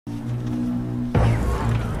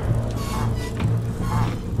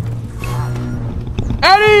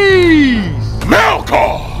Eddie's!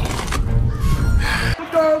 Malcolm! The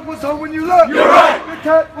dog was home when you left. You're right. The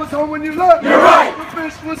cat was home when you left. You're right. The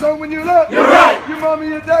fish was home when you left. You're right. Your mommy,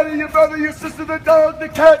 your daddy, your brother, your sister, the dog, the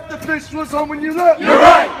cat, the fish was home when you left. You're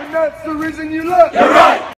right. And that's the reason you left. You're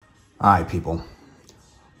right. All right, people.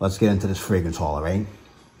 Let's get into this fragrance haul, all right?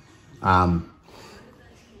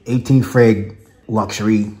 18 Frig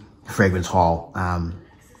luxury fragrance haul.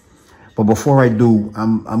 But before I do,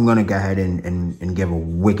 I'm gonna go ahead and give a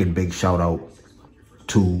wicked big shout out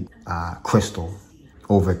to Crystal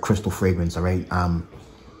over at Crystal Fragrance, all right?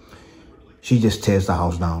 She just tears the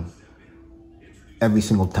house down. Every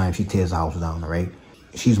single time she tears the house down, all right?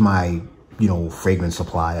 She's my, fragrance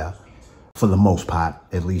supplier for the most part,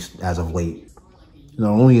 at least as of late.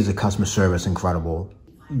 Not only is the customer service incredible,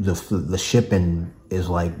 the shipping is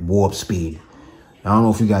like warp speed. I don't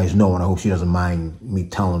know if you guys know, and I hope she doesn't mind me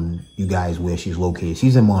telling you guys where she's located.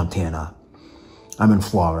 She's in Montana. I'm in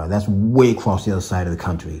Florida. That's way across the other side of the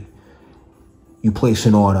country. You place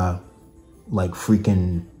an order, like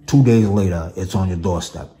freaking 2 days later, it's on your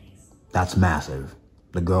doorstep. That's massive.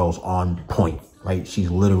 The girl's on point, right?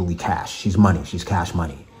 She's literally cash. She's money. She's cash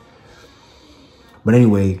money. But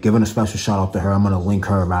anyway, giving a special shout out to her. I'm going to link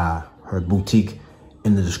her boutique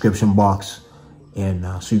in the description box. And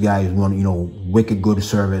so you guys want, wicked good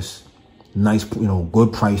service, nice,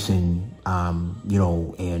 good pricing,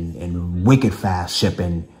 and wicked fast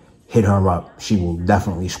shipping, hit her up. She will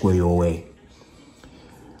definitely square you away.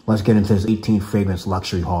 Let's get into this 18 fragrance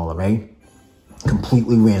luxury haul, all right?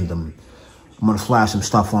 Completely random. I'm going to flash some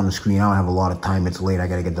stuff on the screen. I don't have a lot of time. It's late. I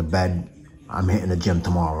got to get to bed. I'm hitting the gym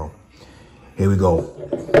tomorrow. Here we go.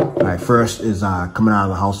 All right, first is coming out of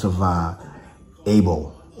the house of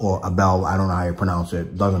Abel. Or Abel, I don't know how you pronounce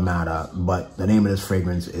it, doesn't matter. But the name of this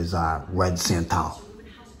fragrance is Red Santal.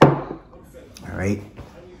 All right.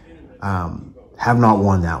 Have not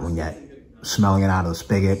worn that one yet. Smelling it out of the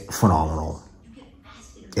spigot, phenomenal.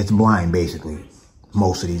 It's blind, basically.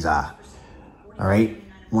 Most of these are. All right.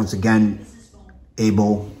 Once again,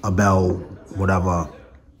 Abel, whatever,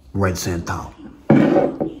 Red Santal.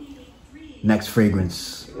 Next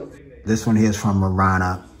fragrance. This one here is from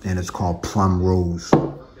Marana, and it's called Plum Rose.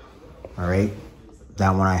 All right,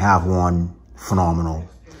 that one I have one, phenomenal.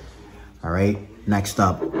 All right, next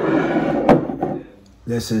up,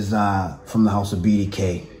 this is from the house of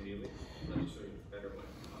BDK,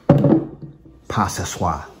 Pas Ce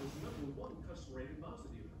Soir.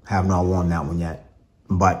 Have not worn that one yet,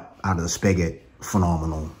 but out of the spigot,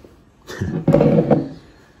 phenomenal.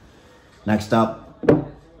 Next up,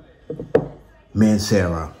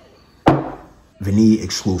 Mancera, Vanille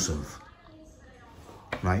exclusive.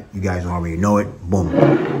 Right? You guys already know it.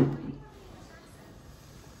 Boom.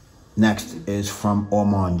 Next is from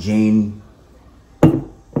Ormond Jane,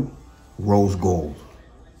 Rose Gold.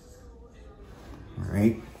 All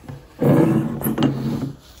right.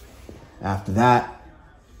 After that,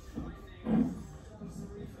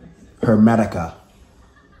 Hermetica,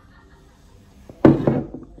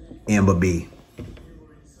 Amber B.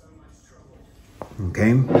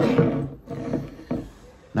 Okay.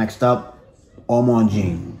 Next up, Ormond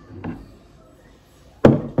Jane,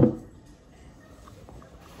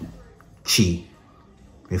 Chi.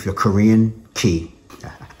 If you're Korean, Chi.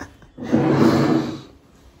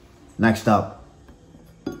 Next up,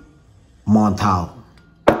 Montal,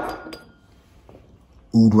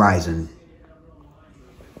 Oud Rising.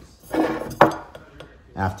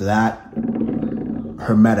 After that,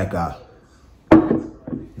 Hermetica,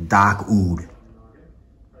 Dark Oud.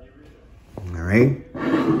 All right.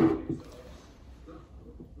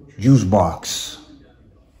 Juice box.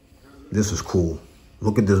 This is cool.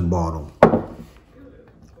 Look at this bottle.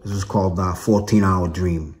 This is called 14-Hour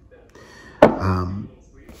Dream. I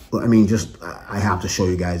mean, I have to show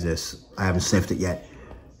you guys this. I haven't sniffed it yet,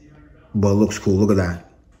 but it looks cool. Look at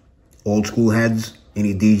that. Old school heads.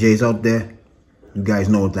 Any DJs out there? You guys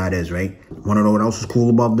know what that is, right? Want to know what else is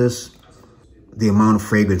cool about this? The amount of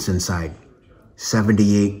fragrance inside.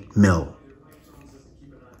 78 mil.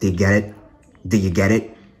 Did you get it? Did you get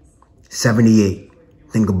it? 78.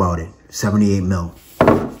 Think about it. 78 mil.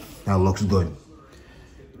 That looks good.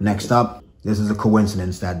 Next up, this is a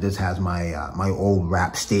coincidence that this has my my old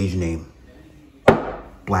rap stage name,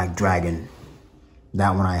 Black Dragon.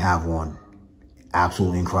 That one I have one.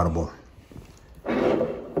 Absolutely incredible.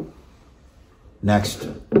 Next,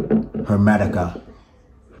 Hermetica,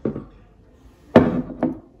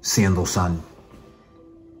 Sandal Sun.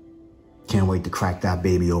 Can't wait to crack that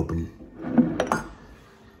baby open.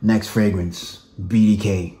 Next fragrance,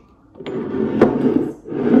 BDK,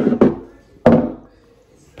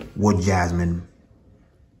 Wood Jasmine.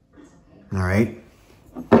 All right.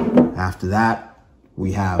 After that,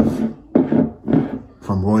 we have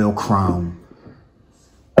from Royal Crown,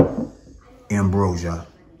 Ambrosia.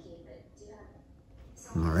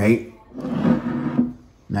 All right.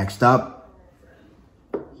 Next up,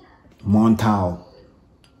 Montal,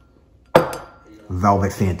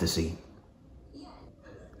 Velvet Fantasy.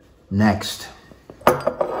 Next,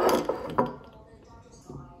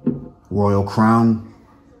 Royal Crown,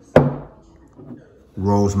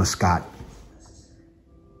 Rose Muscat.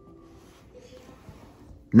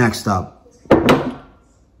 Next up,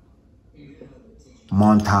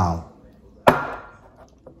 Montal,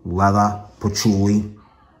 Leather Patchouli.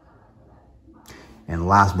 And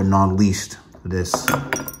last but not least, this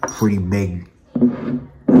pretty big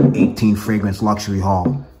 18 fragrance luxury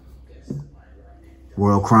haul,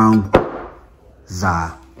 Royal Crown,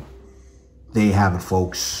 Za. There you have it,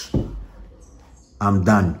 folks. I'm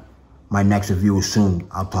done. My next review is soon.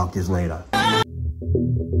 I'll talk to you later.